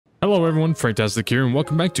Hello everyone, FrankTastic here, and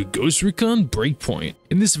welcome back to Ghost Recon Breakpoint.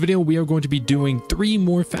 In this video, we are going to be doing 3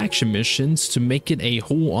 more faction missions to make it a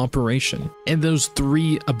whole operation. And those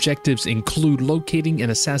 3 objectives include locating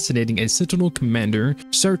and assassinating a Sentinel commander,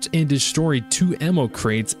 search and destroy 2 ammo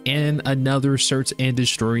crates, and another search and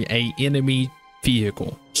destroy a enemy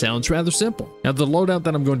vehicle. Sounds rather simple. Now the loadout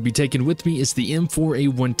that I'm going to be taking with me is the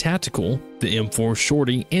M4A1 Tactical, the M4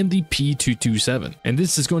 Shorty, and the P227. And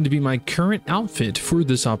this is going to be my current outfit for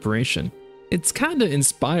this operation. It's kinda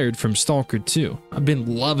inspired from Stalker 2. I've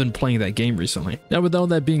been loving playing that game recently. Now with all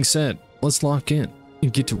that being said, let's lock in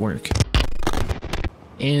and get to work.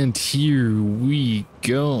 And here we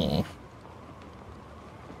go.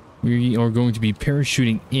 We are going to be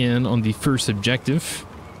parachuting in on the first objective.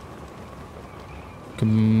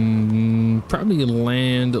 Probably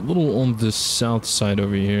land a little on the south side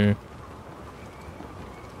over here.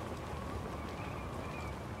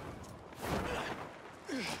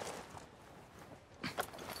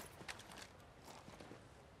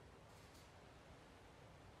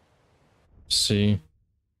 Let's see.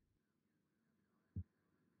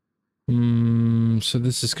 So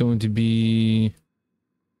this is going to be,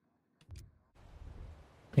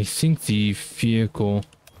 I think, the vehicle.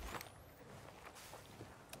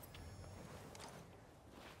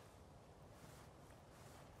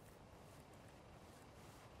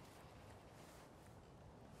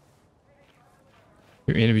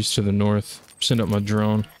 Your enemies to the north. Send up my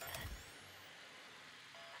drone.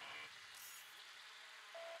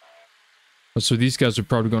 So these guys are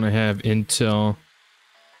probably going to have intel.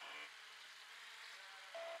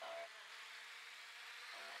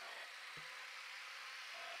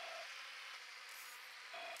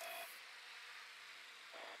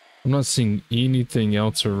 I'm not seeing anything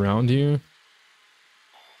else around here.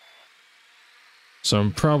 So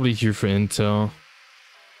I'm probably here for intel.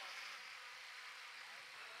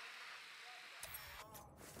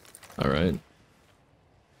 All right.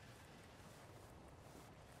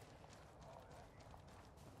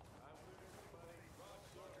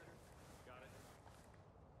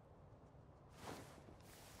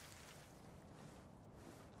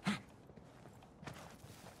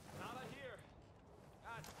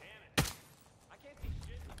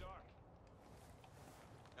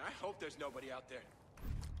 I hope there's nobody out there.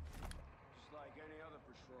 Just like any other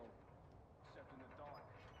patrol, except in the dark.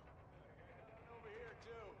 Over here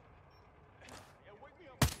too. Yeah, wake me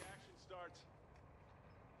up when the action starts.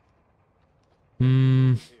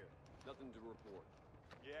 Here. Nothing to report.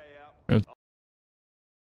 Yeah.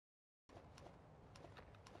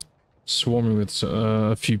 Swarming with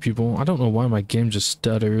a few people. I don't know why my game just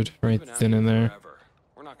stuttered right then and there. Forever.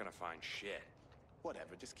 We're not gonna find shit.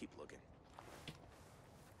 Whatever, just keep looking.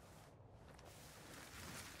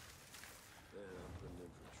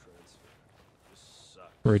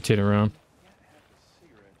 Rotate around.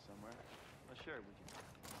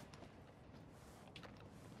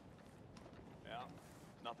 Yeah,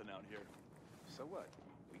 nothing out here. So what?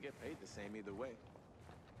 We get paid the same either way.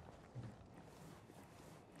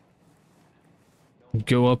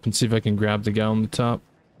 Go up and see if I can grab the guy on the top.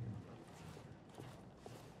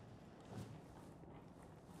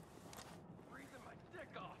 Breathing my dick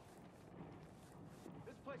off.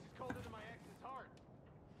 This place is colder than my ex's heart.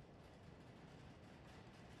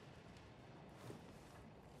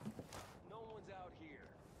 No one's out here.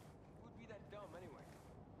 Who'd be that dumb anyway?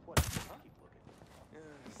 What? Huh? Keep looking.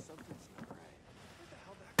 Something's not right. Where the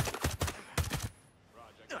hell that?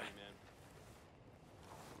 Roger, I got you, man.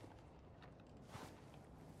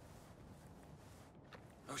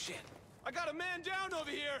 Oh shit! I got a man down over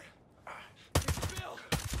here. It's Bill.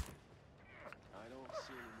 I don't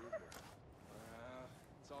see any movement.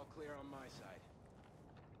 It's all clear on my side.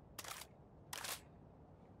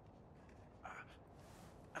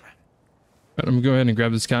 Right, I'm gonna go ahead and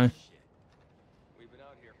grab this guy. Shit. We've been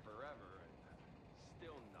out here forever and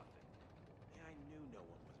still nothing. Yeah, I knew no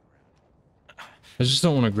one was around. I just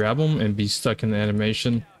don't want to grab him and be stuck in the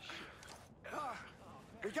animation.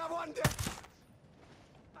 We got one dead.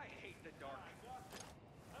 I hate the dark.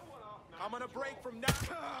 I'm gonna break from now.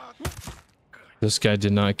 This guy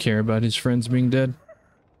did not care about his friends being dead.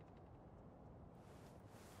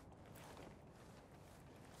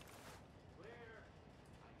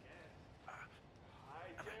 I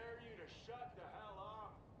dare you to shut the hell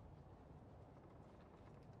up.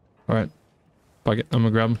 All right, fuck it. I'm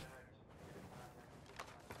gonna grab him.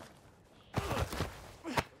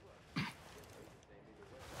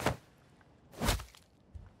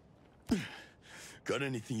 Got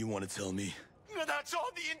anything you want to tell me? That's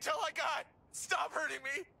all the intel I got. Stop hurting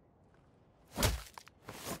me.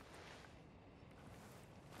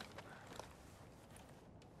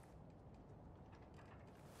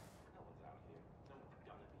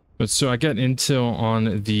 But so I got intel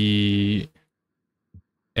on the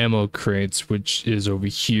ammo crates, which is over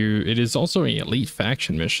here. It is also an elite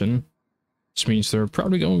faction mission, which means there are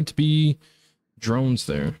probably going to be drones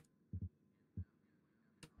there.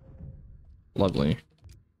 Lovely.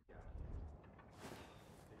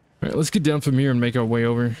 All right, let's get down from here and make our way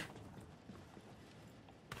over.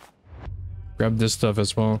 Grab this stuff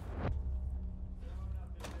as well.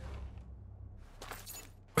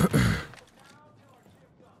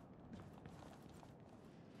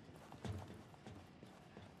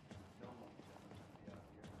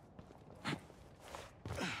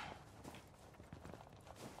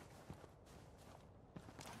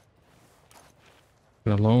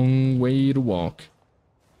 Got a long way to walk.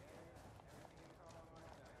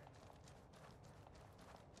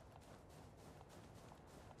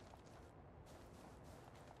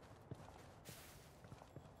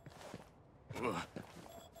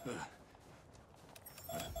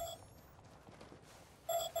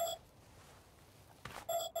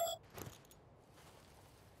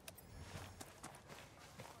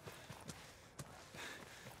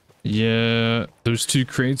 Yeah, those two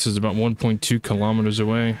crates is about 1.2 kilometers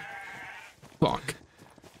away. Fuck.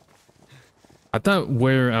 I thought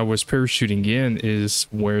where I was parachuting in is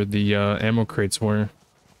where the ammo crates were.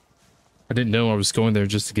 I didn't know I was going there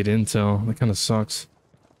just to get intel. That kind of sucks.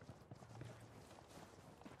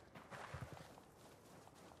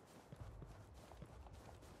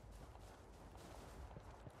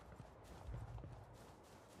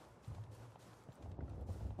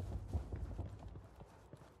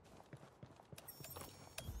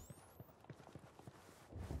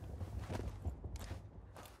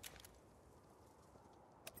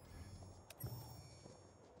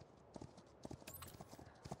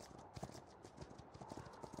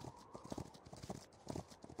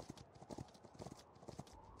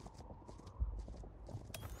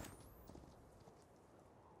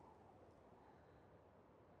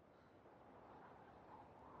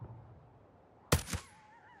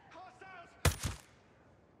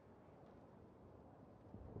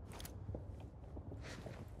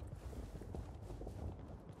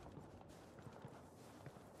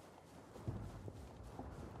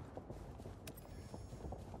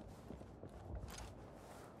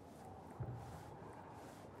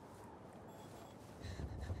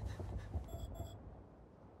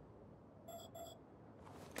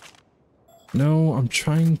 No, I'm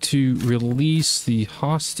trying to release the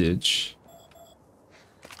hostage.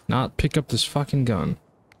 Not pick up this fucking gun.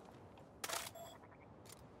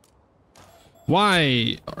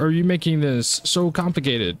 Why are you making this so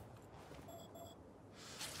complicated?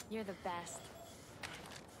 You're the best.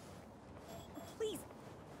 Please,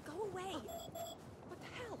 go away. What the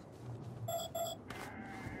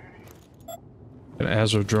hell? An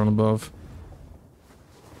Azure drone above.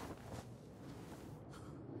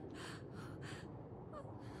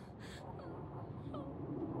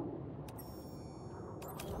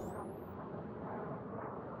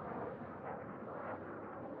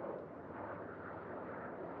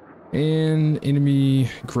 And enemy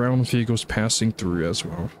ground vehicles passing through as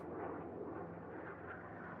well.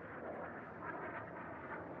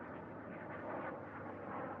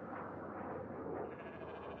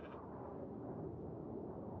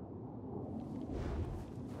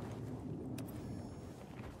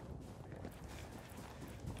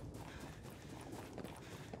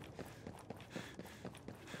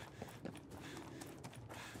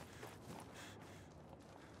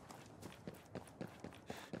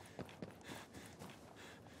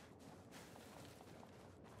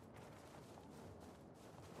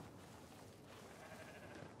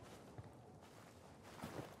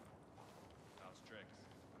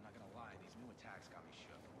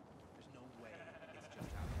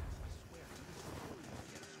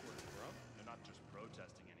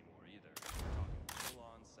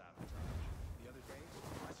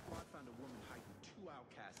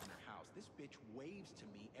 Waves to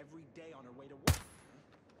me every day on her way to work.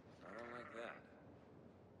 I don't like that.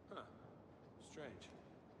 Huh. Strange.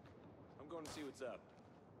 I'm going to see what's up.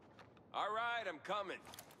 All right, I'm coming.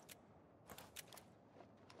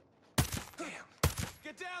 Damn.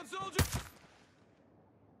 Get down, soldier!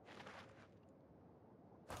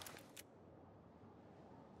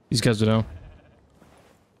 These guys are down.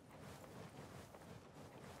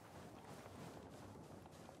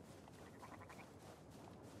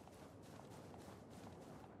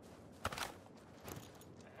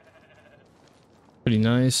 Pretty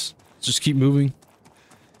nice. Just keep moving.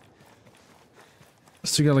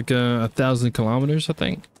 Still got like 1,000 kilometers, I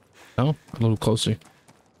think. Oh, a little closer.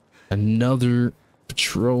 Another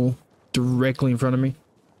patrol directly in front of me.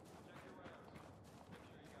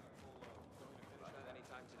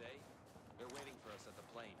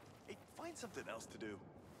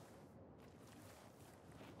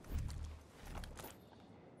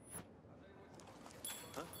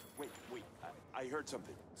 I heard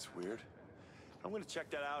something. It's weird. I'm gonna check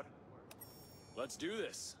that out. Let's do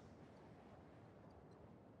this.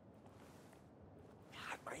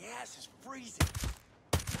 God, my ass is freezing.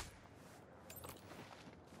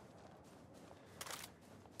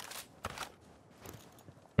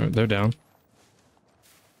 All right, they're down.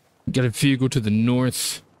 Got a vehicle to the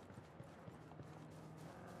north.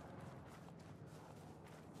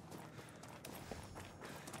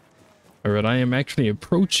 All right, I am actually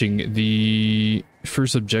approaching the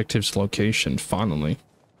first objective's location, finally.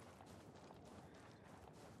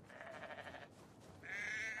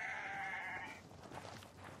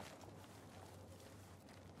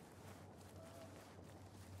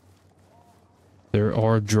 There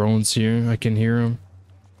are drones here. I can hear them.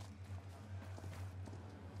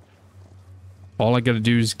 All I gotta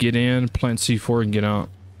do is get in, plant C4, and get out.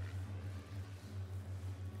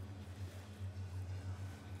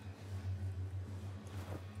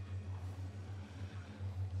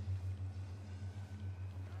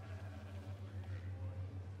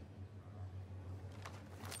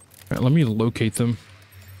 All right, let me locate them.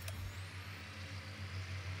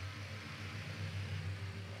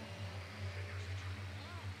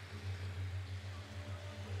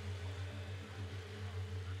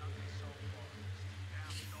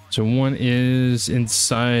 So one is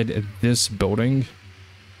inside this building.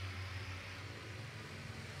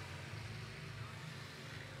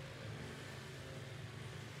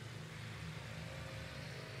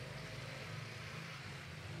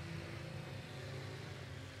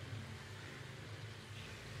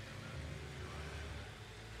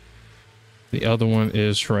 The other one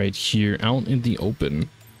is right here, out in the open.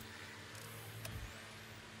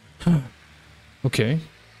 Okay.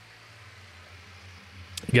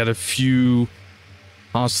 Got a few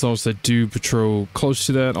hostiles that do patrol close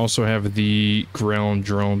to that. Also have the ground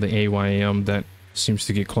drone, the AYM, that seems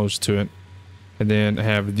to get close to it. And then I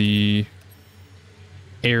have the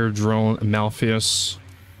air drone, Malpheus.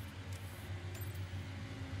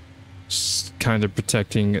 Kind of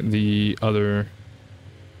protecting the other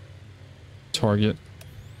target.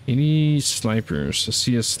 Any snipers? I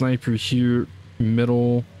see a sniper here,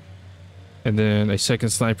 middle. And then a second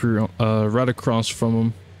sniper right across from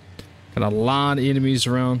him. Got a lot of enemies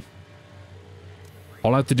around.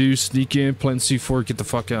 All I have to do is sneak in, plant C4, get the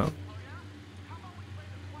fuck out.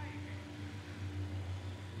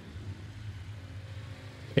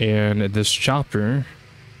 And this chopper,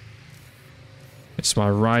 it's my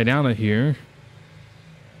ride out of here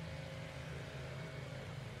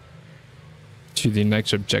to the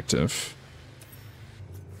next objective.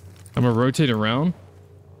 I'm gonna rotate around,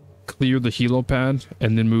 clear the helo pad,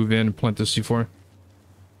 and then move in and plant the C4.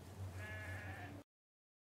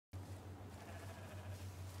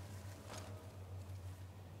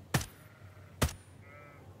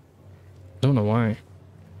 Don't know why.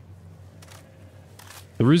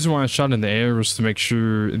 The reason why I shot in the air was to make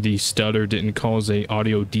sure the stutter didn't cause a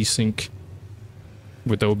audio desync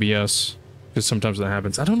with OBS, because sometimes that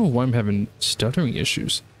happens. I don't know why I'm having stuttering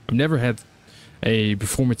issues. I've never had a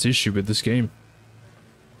performance issue with this game.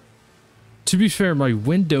 To be fair, my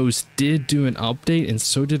Windows did do an update, and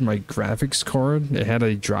so did my graphics card. It had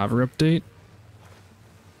a driver update.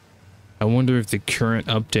 I wonder if the current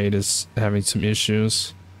update is having some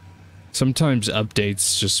issues. Sometimes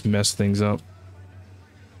updates just mess things up.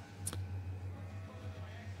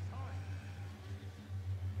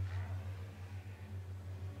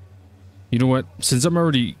 You know what? Since I'm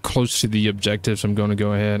already close to the objectives, I'm going to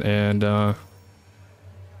go ahead and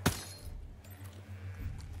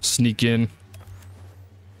sneak in,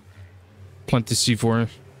 plant the C4,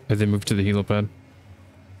 and then move to the helo pad.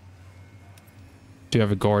 Do you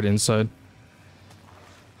have a guard inside?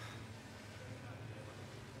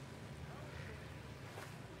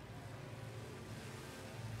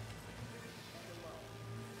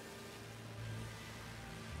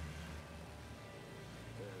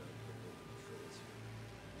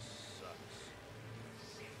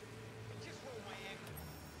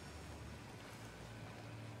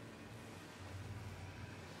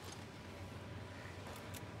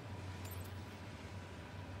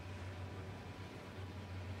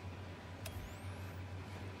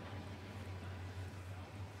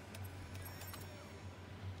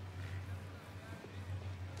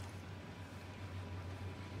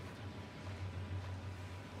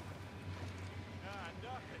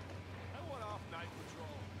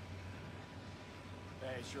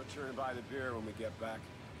 Hey, sure turn by the beer when we get back.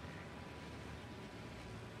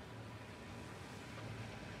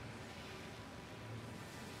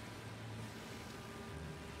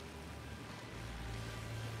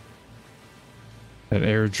 That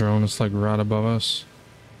air drone is like right above us.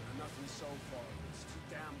 Nothing so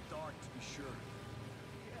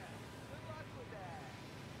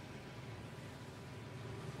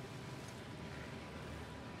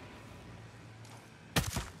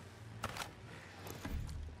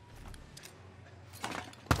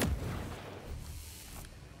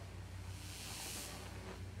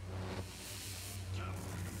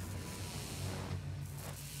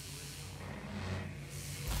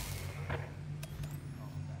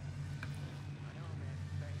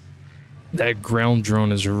That ground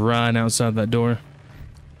drone is right outside that door.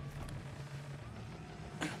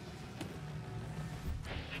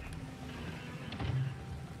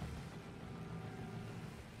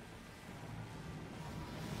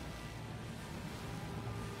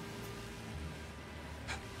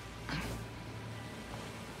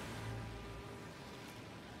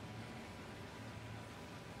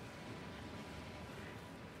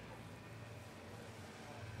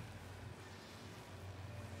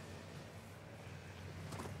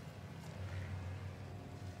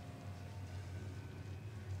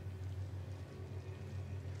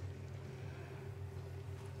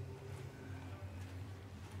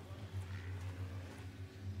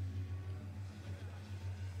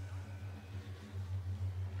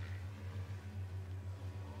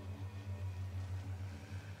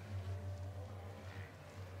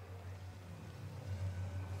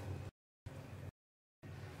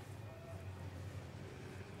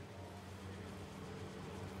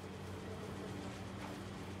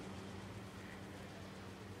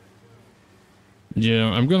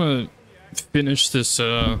 Yeah, I'm gonna finish this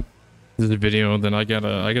this video, then I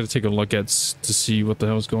gotta take a look at to see what the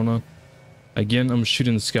hell's going on. Again, I'm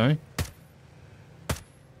shooting the sky.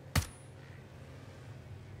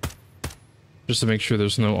 Just to make sure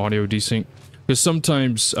there's no audio desync. Because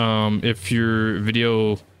sometimes if your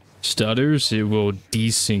video stutters, it will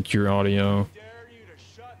desync your audio. Dare you to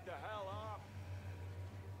shut the hell up?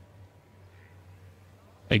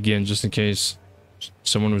 Again, just in case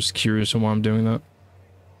someone was curious on why I'm doing that.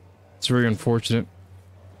 It's very unfortunate.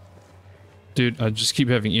 Dude, I just keep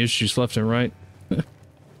having issues left and right.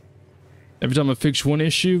 Every time I fix one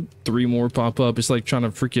issue, 3 more pop up. It's like trying to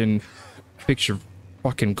freaking fix your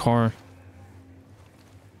fucking car.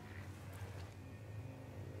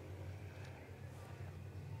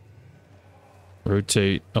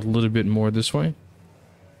 Rotate a little bit more this way.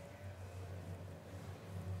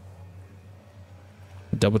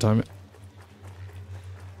 Double time it.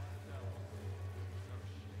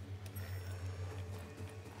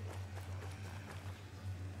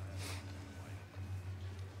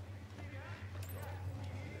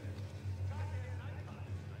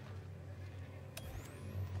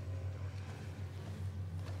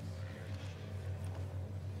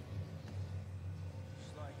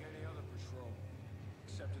 Just like any other patrol,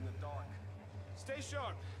 except in the dark. Stay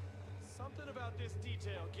sharp. Something about this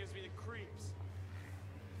detail gives me the creeps.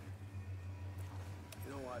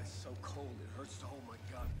 You know why it's so cold? It hurts to hold my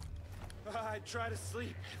gun. I'd try to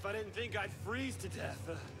sleep if I didn't think I'd freeze to death.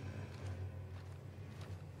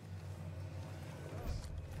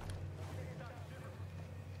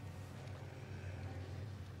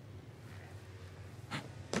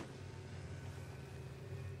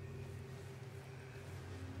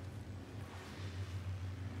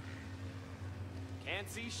 Can't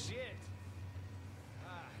see shit.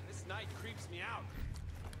 This night creeps me out.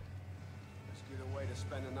 As good a way to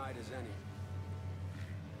spend a night as any.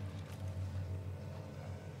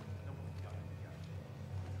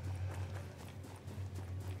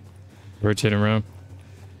 Rotate around.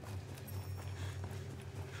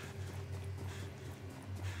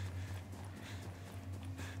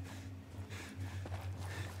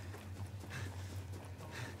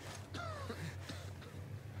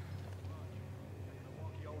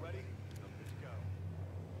 All ready? I'm good to go.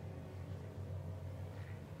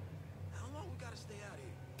 How long we gotta stay out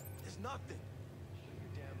here? There's nothing. Shut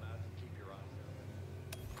your damn mouth and keep your eyes open.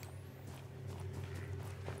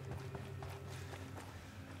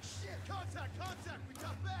 Shit! Contact! Contact! We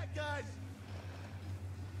got bad guys!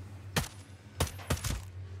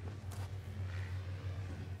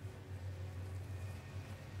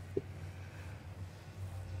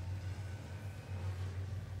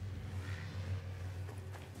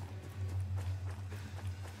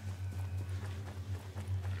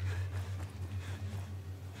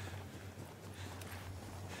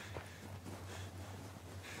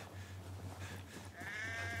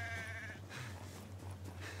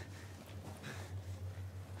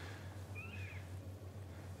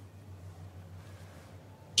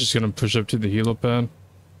 Just gonna push up to the helo pad.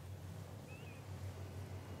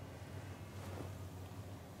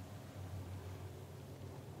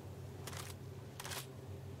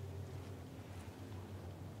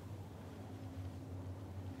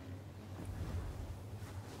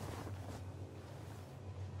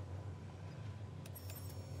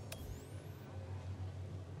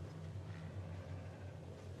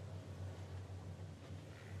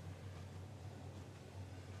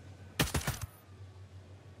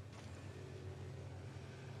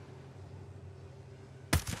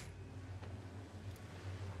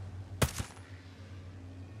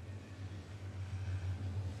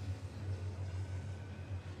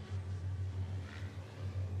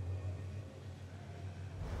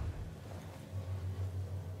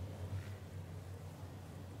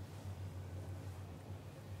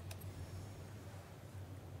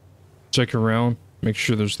 Check around. Make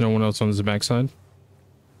sure there's no one else on the backside.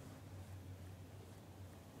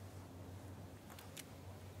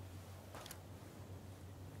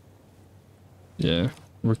 Yeah,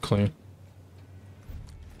 we're clear.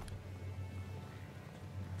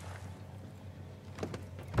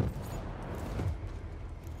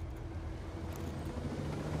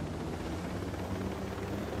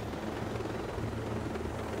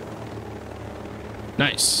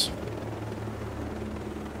 Nice.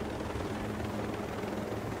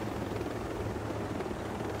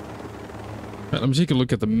 All right, let me take a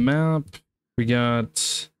look at the map. We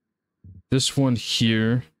got this one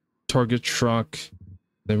here, target truck.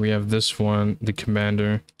 Then we have this one, the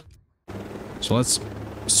commander. So let's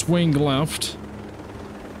swing left.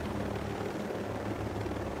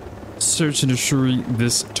 Search and destroy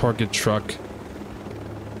this target truck.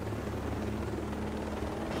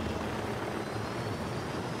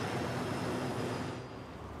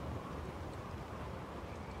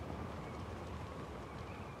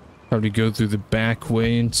 How do we go through the back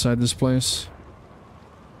way inside this place?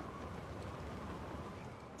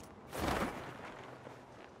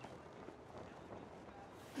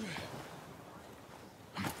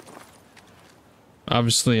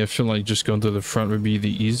 Obviously, I feel like just going through the front would be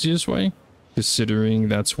the easiest way, considering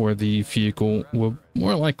that's where the vehicle will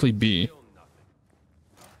more likely be.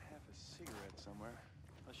 I have a cigarette somewhere.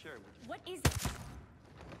 I'll share it with you. What is it?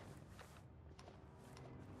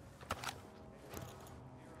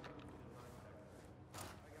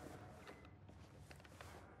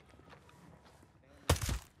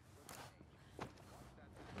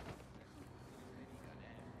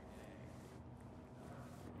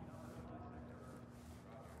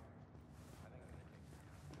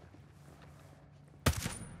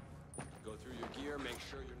 Go through your gear, make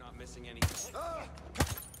sure you're not missing anything. Ah!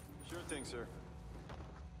 Sure thing, sir.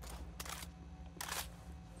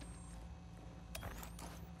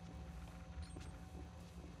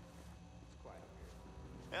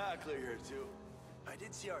 Yeah, clear here too. I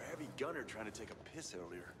did see our heavy gunner trying to take a piss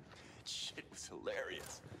earlier. Shit was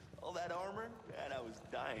hilarious. All that armor, man, I was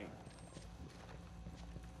dying.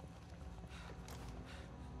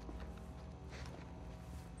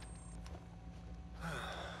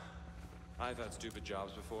 I've had stupid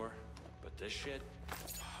jobs before, but this shit,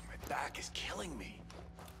 My back is killing me.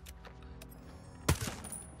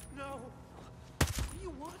 No. What do you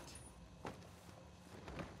want?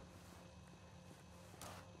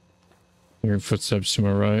 Hearing footsteps to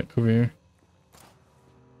my right over here.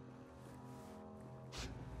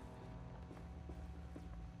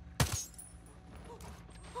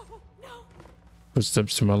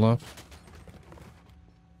 Footsteps to my left.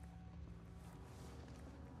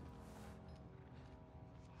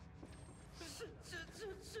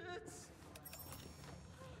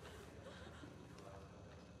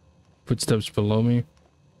 Footsteps below me.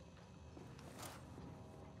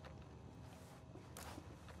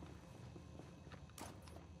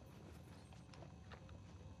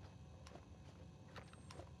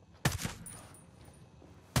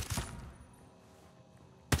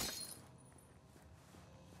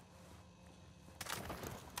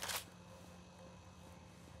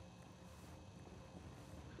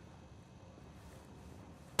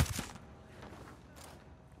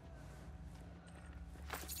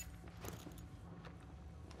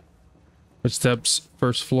 Footsteps,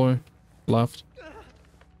 first floor, left.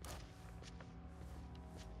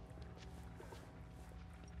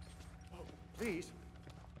 Please.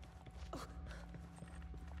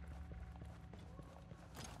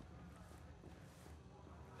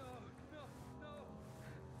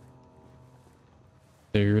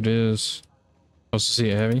 There it is. Also see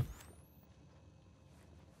a heavy.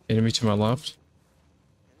 Enemy to my left.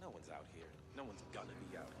 No one's out here. No one's gonna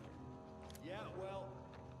be out here. Yeah, well,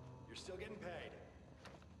 you're still getting paid.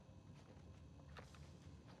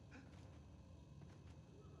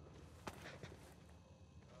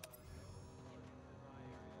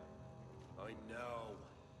 I know.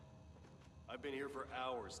 I've been here for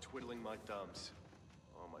hours twiddling my thumbs.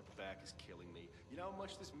 Oh, my back is killing me. You know how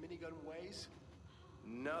much this minigun weighs?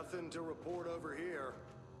 Nothing to report over here.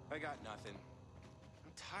 I got nothing.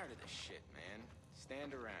 I'm tired of this shit, man.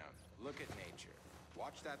 Stand around, look at nature.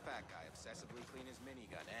 Watch that fat guy obsessively clean his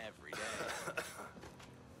minigun every day.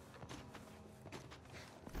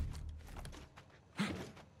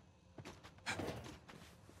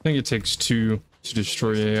 I think it takes two to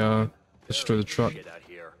destroy the truck. Shit out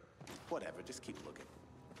here. Whatever, just keep looking.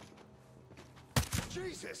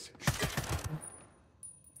 Jesus!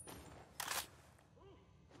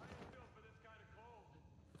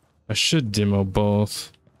 I should demo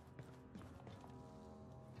both.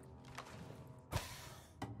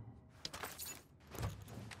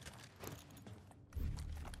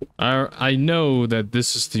 I know that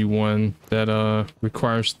this is the one that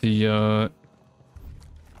requires the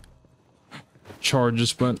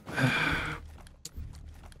charges, but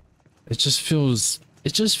it just feels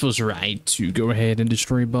right to go ahead and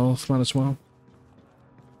destroy both. Might as well.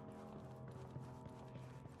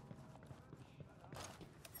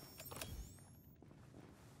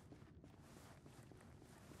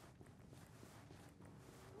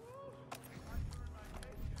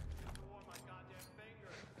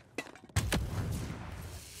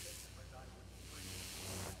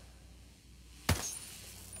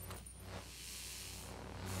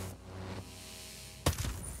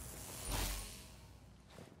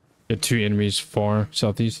 Got two enemies far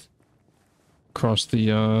southeast across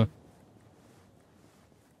the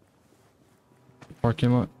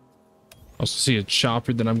parking lot. Also see a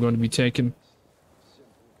chopper that I'm going to be taking.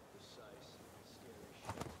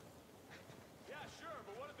 Yeah, sure,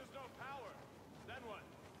 but what if there's no power? Then what?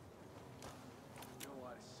 You know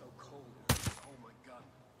what? It's so cold. Oh my god.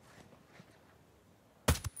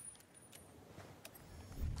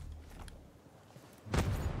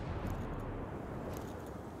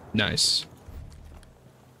 Nice.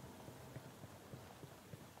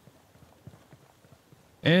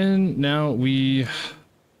 And now we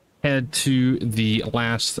head to the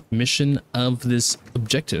last mission of this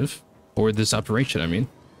objective, or this operation, I mean.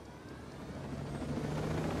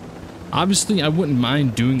 Obviously, I wouldn't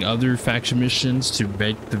mind doing other faction missions to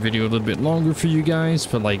make the video a little bit longer for you guys,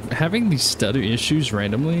 but like having these stutter issues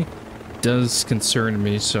randomly does concern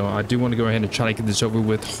me, so I do want to go ahead and try to get this over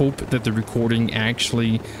with. Hope that the recording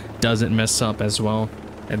actually doesn't mess up as well,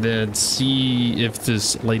 and then see if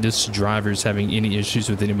this latest driver is having any issues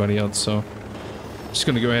with anybody else. So just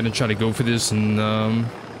gonna go ahead and try to go for this and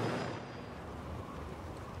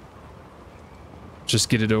just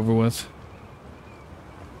get it over with.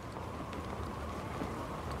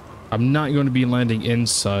 I'm not going to be landing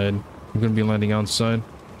inside. I'm going to be landing outside.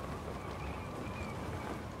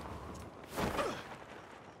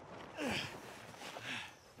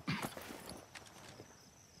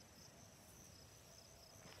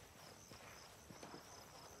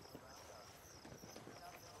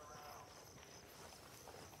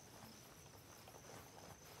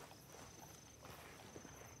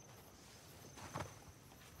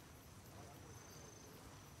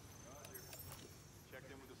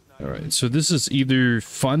 Alright, so this is either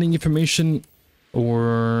finding information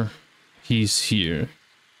or he's here.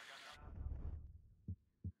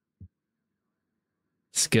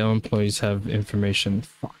 Scale employees have information.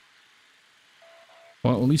 Fuck.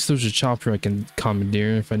 Well, at least there's a chopper I can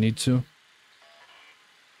commandeer if I need to.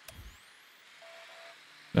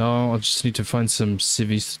 Oh, I'll just need to find some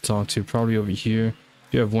civvies to talk to, probably over here.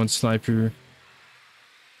 You have one sniper.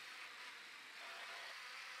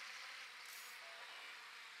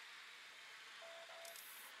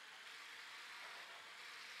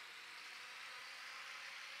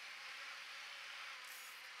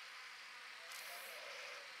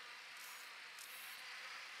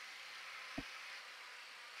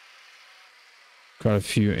 Got a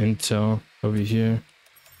few intel over here.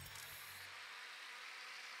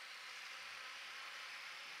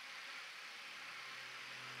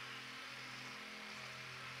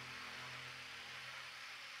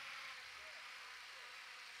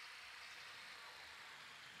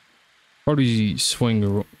 Probably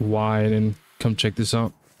swing wide and come check this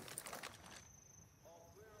out.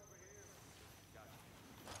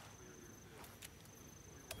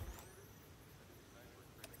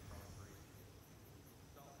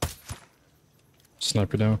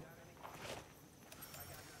 Sniper down.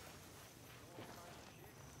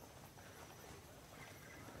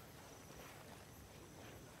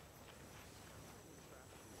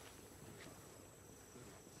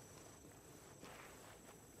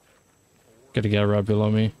 Got a guy right below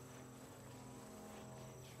me.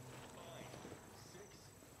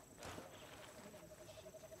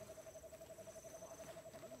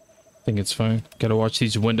 I think it's fine. Gotta watch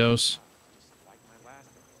these windows.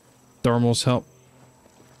 Thermals help.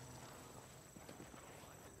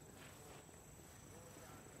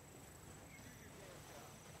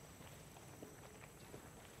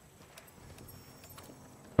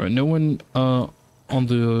 Alright, no one on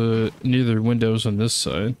the near the windows on this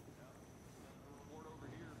side.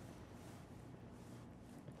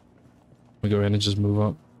 We go ahead and just move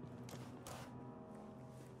up.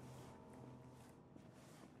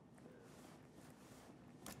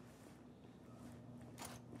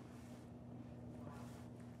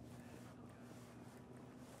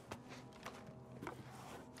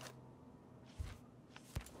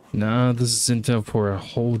 Nah, this is intel for a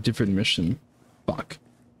whole different mission. Fuck.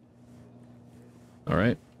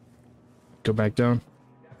 Alright. Go back down.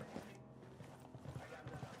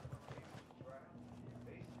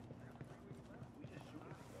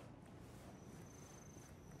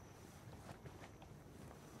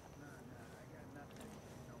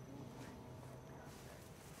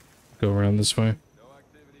 Go around this way. No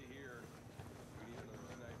activity here. We need another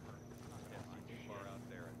sniper. Can't see too far out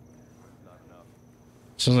there. Not enough.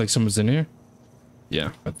 Sounds like someone's in here.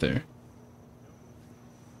 Yeah, right there.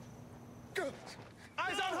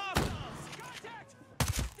 Eyes on hostiles! Contact!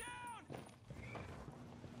 Down!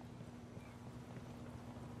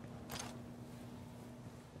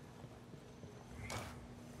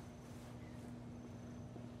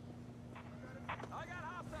 I got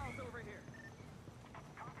hostiles over here.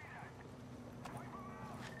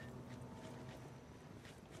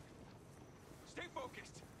 Stay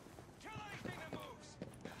focused. Kill anything that moves.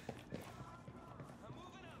 I'm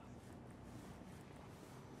moving up.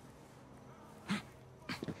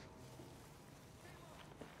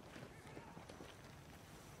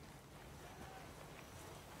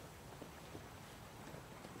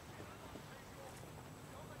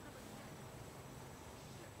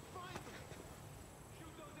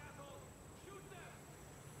 Shoot those assholes! Shoot them!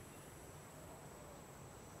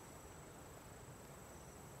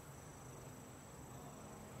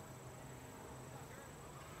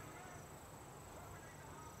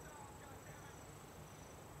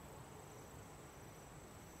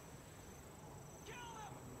 Kill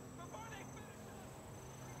them! Before they finish us!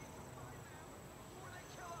 We need to find them before they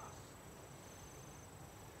kill us!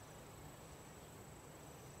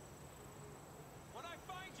 When I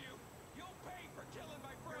find you, you'll pay for killing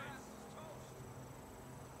my friends! Toast!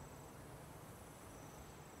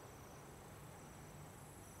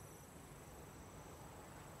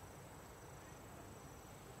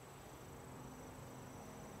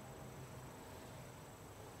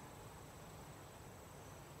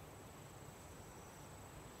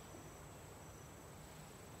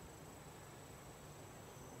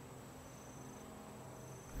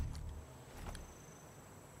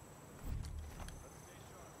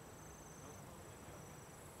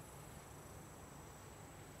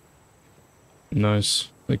 Nice.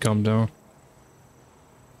 They calm down.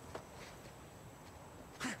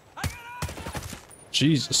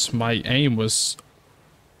 Jesus, my aim was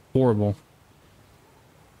horrible.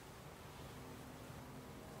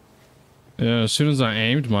 Yeah, as soon as I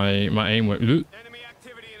aimed, my aim went. Enemy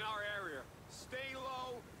activity in our area. Stay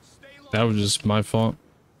low. Stay low. That was just my fault.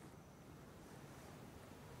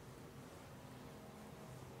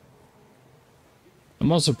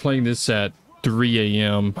 I'm also playing this at 3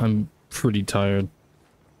 a.m. I'm pretty tired.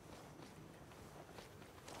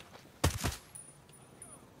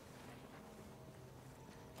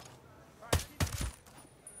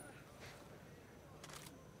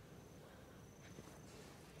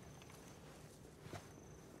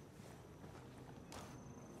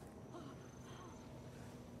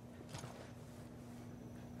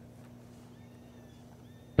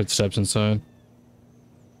 Footsteps inside.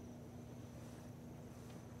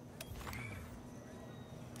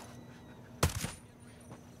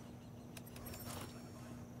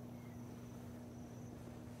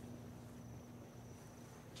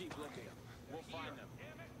 Keep looking. We'll find them.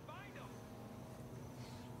 Damn it, find them.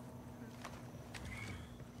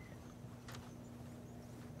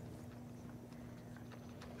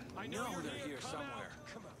 I know they're here somewhere.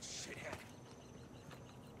 Come on, shithead.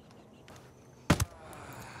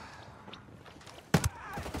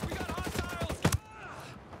 We got hostiles.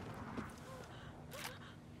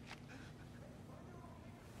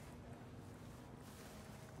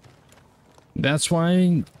 That's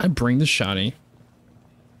why I bring the shotty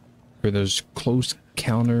for those close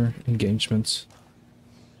counter engagements.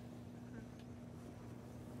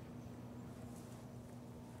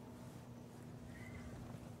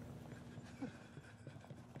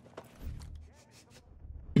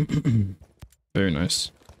 Very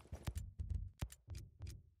nice.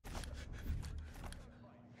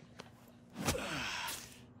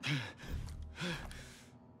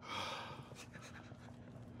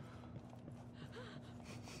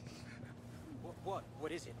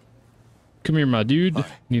 What is it? Come here, my dude. Hi.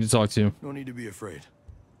 Need to talk to you. No need to be afraid.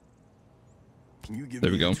 Can you give There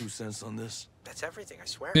me we your go. 2 cents on this? That's everything, I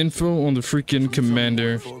swear. Info on the freaking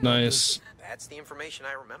commander. info about Nice. That's the information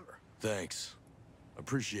I remember. Thanks.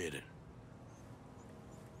 Appreciate it.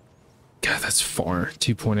 God, that's far.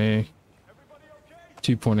 2.8.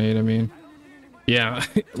 2.8, I mean. Yeah,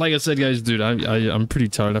 like I said, guys, dude, I'm pretty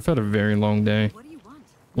tired. I've had a very long day. What do you want?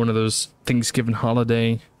 One of those Thanksgiving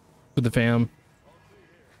holiday with the fam.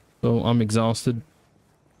 So I'm exhausted.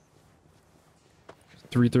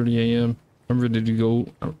 3:30 a.m. I'm ready to go.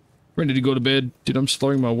 Ready to go to bed. Dude, I'm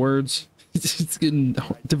slurring my words. It's getting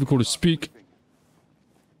difficult to speak.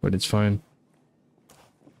 But it's fine.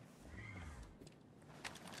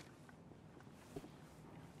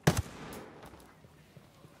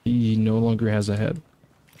 He no longer has a head.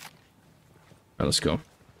 Alright, let's go.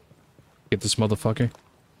 Get this motherfucker.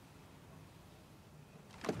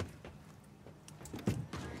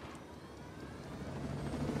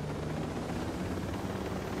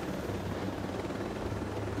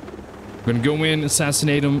 We're gonna go in,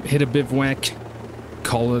 assassinate him, hit a bivouac,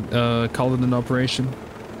 call it an operation.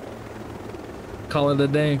 Call it a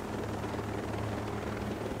day.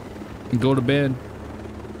 And go to bed.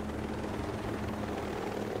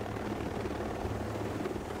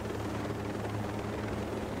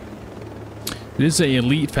 It is a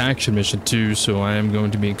elite faction mission too, so I am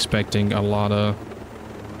going to be expecting a lot of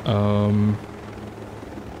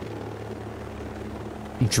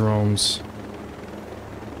drones.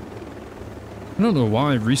 I don't know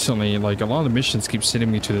why recently, like, a lot of missions keep sending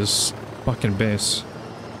me to this fucking base.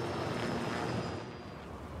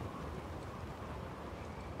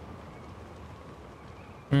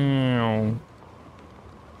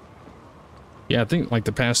 Yeah, I think like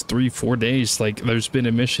the past 3-4 days, like, there's been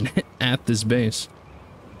a mission at this base.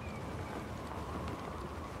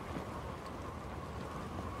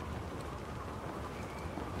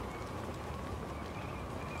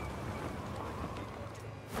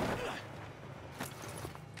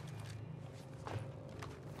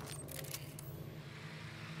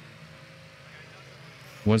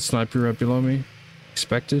 One sniper right below me.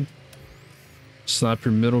 Expected.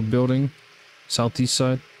 Sniper middle building. Southeast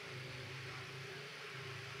side.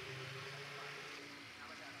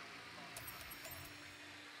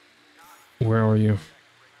 Where are you?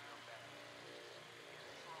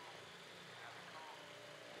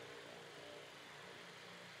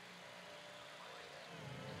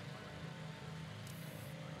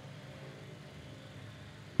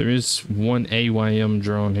 There is one AYM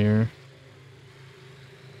drone here.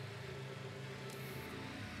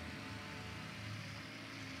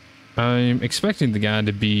 I'm expecting the guy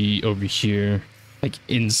to be over here, like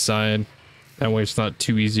inside. That way it's not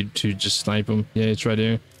too easy to just snipe him. Yeah, it's right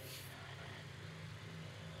here.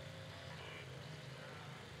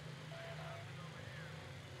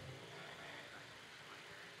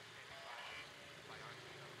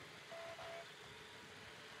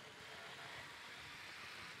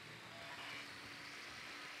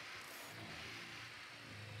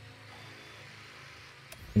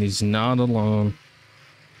 And he's not alone.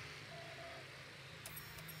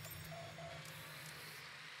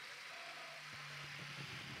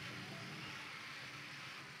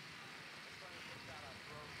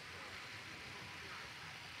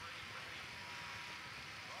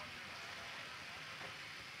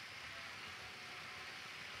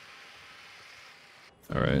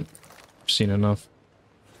 All right, I've seen enough.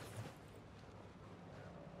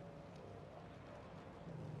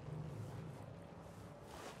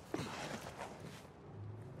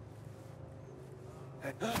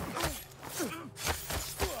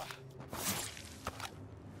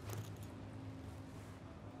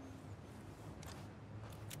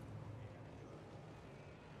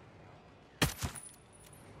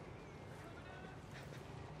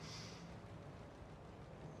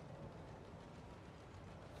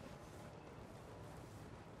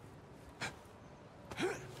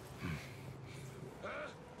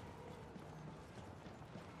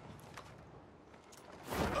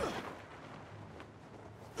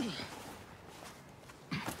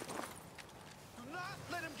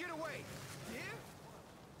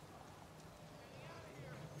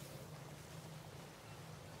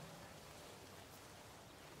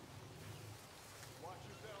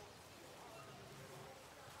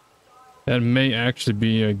 That may actually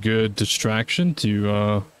be a good distraction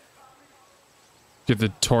to get the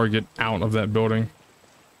target out of that building.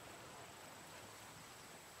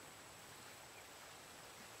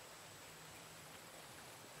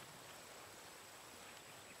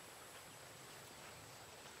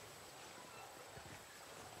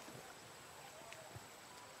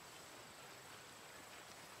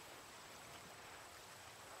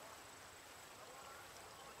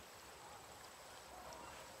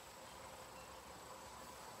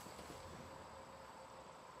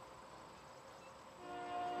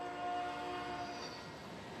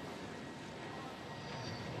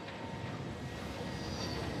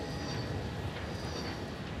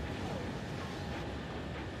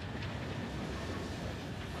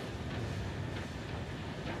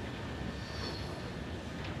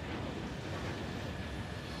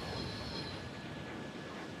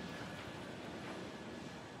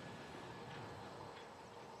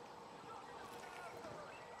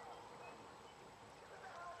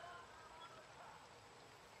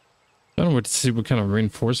 I don't wait to see what kind of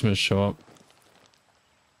reinforcements show up.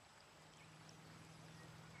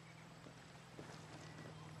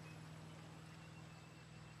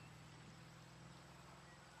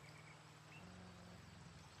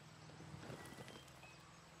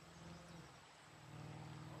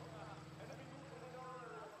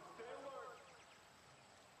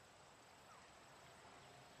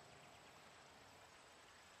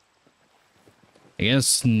 I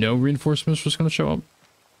guess no reinforcements was going to show up.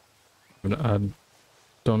 But I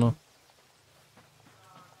don't know.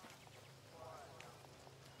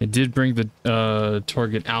 It did bring the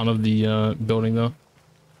target out of the building though.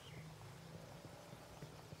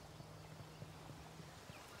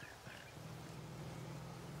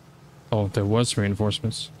 Oh, there was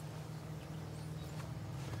reinforcements.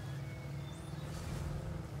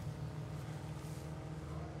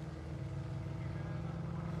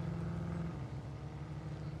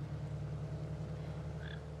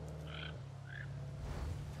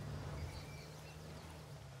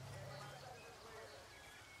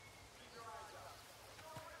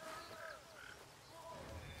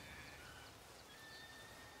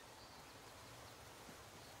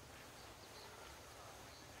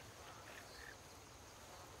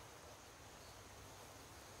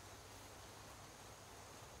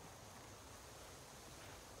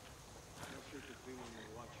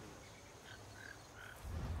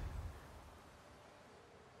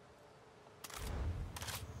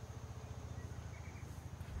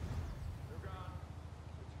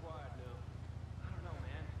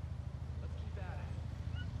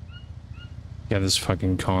 Yeah, this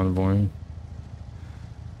fucking convoy.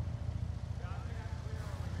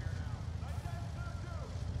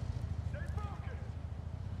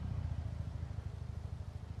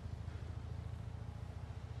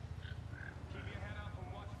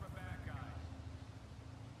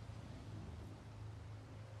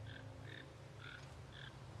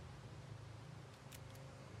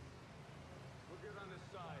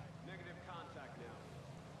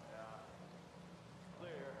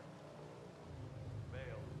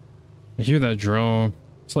 I hear that drone.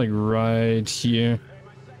 It's like right here.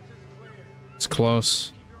 It's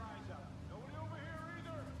close.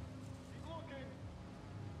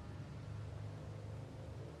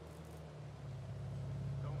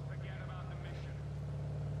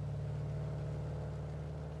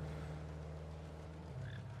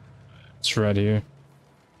 It's right here.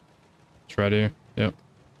 It's right here. Yep.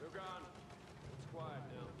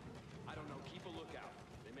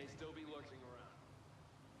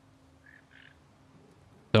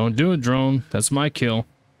 Don't do it, drone. That's my kill.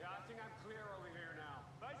 Yeah, I think I'm clear over here now.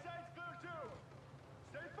 My side's clear too.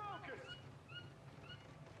 Stay focused.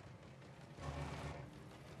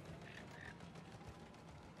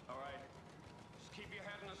 All right. Just keep your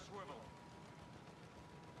head in a swivel.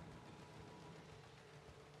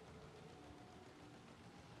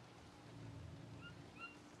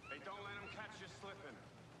 Hey, don't let him catch you slipping.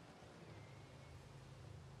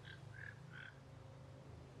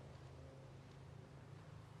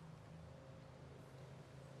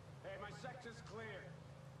 Hey, my sector's clear.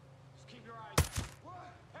 Just keep your eyes. What?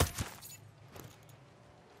 Hey!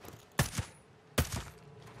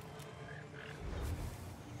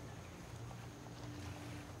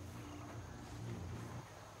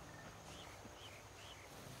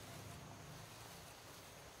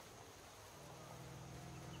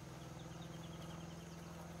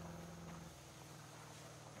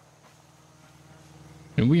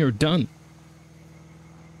 And we are done.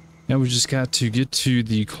 Now we just got to get to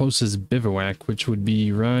the closest bivouac, which would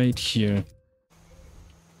be right here.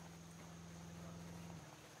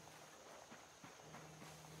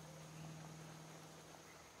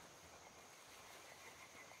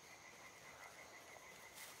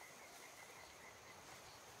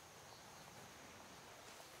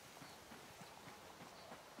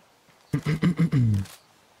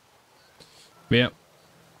 Yep.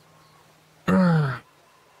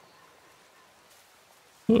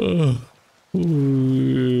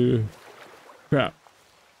 Crap.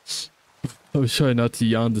 I was trying not to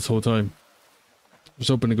yawn this whole time. I was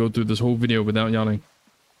hoping to go through this whole video without yawning.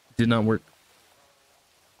 It did not work.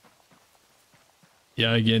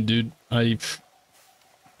 Yeah, again, dude.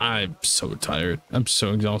 I'm so tired. I'm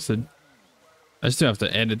so exhausted. I still have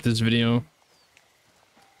to edit this video.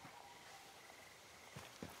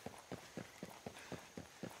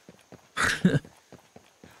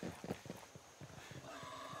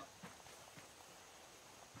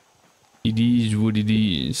 It is what it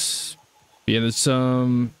is. Yeah, that's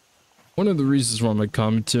one of the reasons why my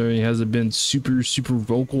commentary hasn't been super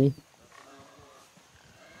vocal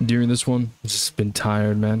during this one. I've just been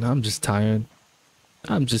tired, man. I'm just tired.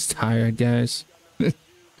 I'm just tired, guys.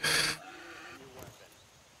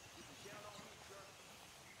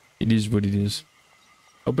 It is what it is.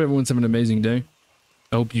 Hope everyone's having an amazing day.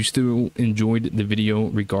 I hope you still enjoyed the video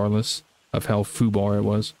regardless of how foobar it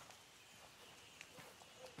was.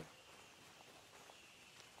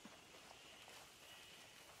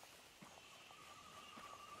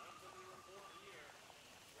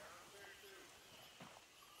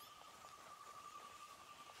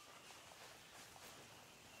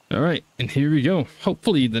 Alright, and here we go.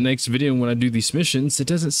 Hopefully the next video when I do these missions, it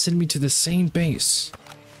doesn't send me to the same base.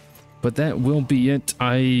 But that will be it.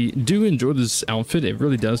 I do enjoy this outfit. It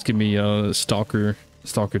really does give me Stalker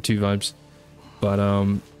 2 vibes. But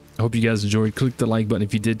I hope you guys enjoyed. Click the like button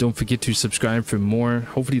if you did. Don't forget to subscribe for more.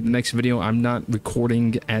 Hopefully the next video, I'm not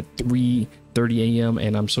recording at 3:30 a.m.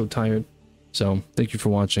 and I'm so tired. So thank you for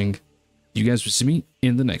watching. You guys will see me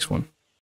in the next one.